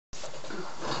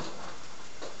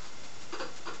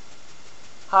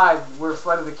Hi, we're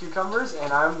Flight of the Cucumbers,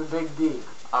 and I'm the Big D.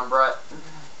 I'm Brett.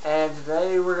 And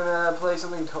today we're gonna play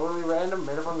something totally random,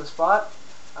 made up on the spot.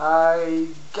 I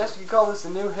guess you could call this a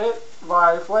new hit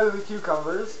by Flight of the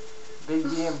Cucumbers. Big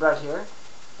D and Brett here.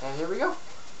 And here we go.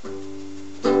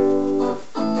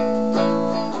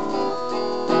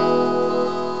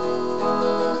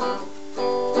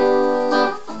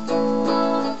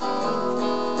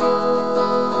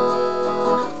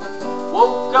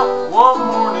 Woke up one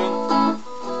morning,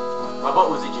 my butt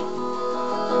was itchy.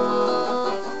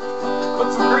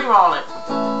 Put some cream on it.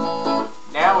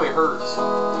 Now it hurts.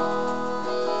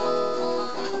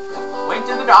 Went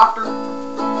to the doctor.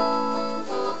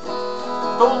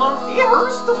 Told him it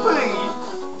hurts to pee.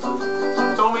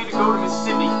 Told me to go to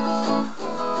Mississippi.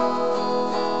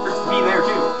 Hurts to be there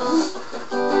too.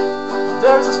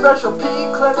 There's a special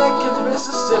pea clinic in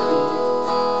Mississippi.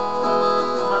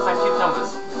 Smells like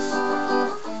cucumbers.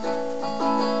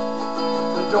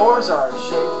 The doors are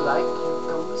shaped like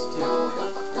cucumbers too.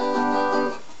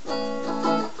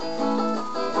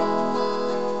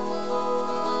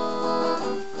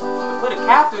 They put a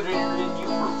catheter in you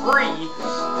for free.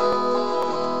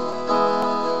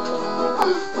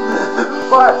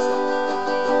 But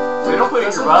They don't put it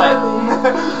in your butt. It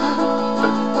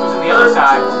was on the other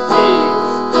side.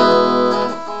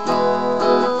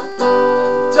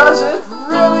 Does it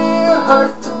really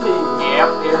hurt to pee? Yep,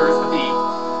 it hurts to pee.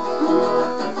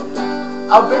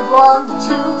 A big long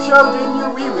tube shoved in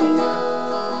your wee-wee.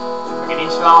 Like an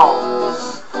inch long.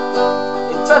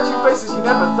 It touched you places you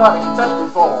never thought it could touch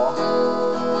before.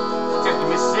 Except in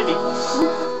Mississippi.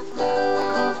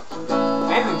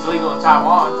 Anything's legal in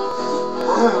Taiwan.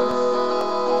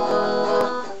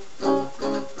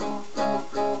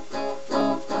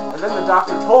 And then the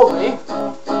doctor told me,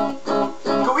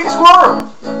 Go eat a squirrel!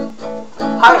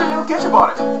 High in little ketchup on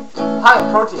it. high in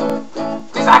protein.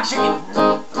 Tastes like chicken.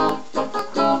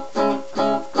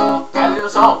 Add a little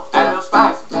salt, add a little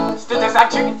spice. Still tastes like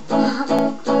chicken.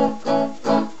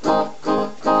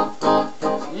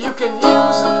 You can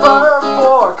use the fur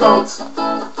for coats.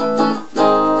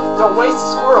 Don't waste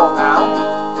a squirrel now.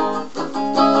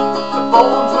 The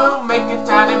bones will make a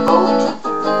tiny boat.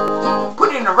 Put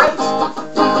it in a race.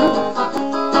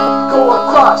 Go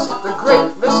across the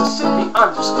great Mississippi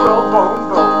on your squirrel bone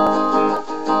boat.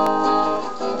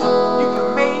 You can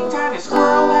make tiny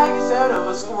squirrel eggs out of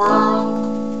a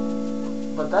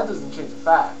squirrel. But that doesn't change the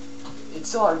fact. It's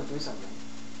still hard to do something.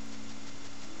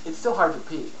 It's still hard to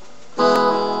pee.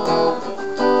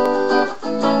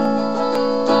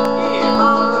 It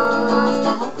hurts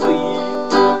to bleed.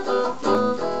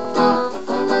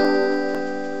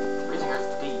 Really hurts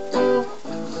to pee.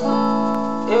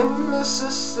 In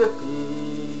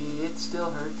Mississippi, it still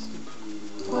hurts to pee.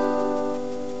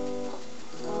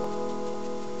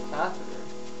 Catheter.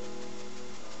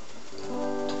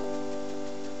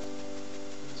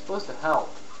 It's supposed to help.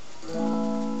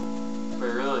 But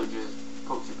it really just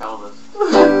pokes your pelvis.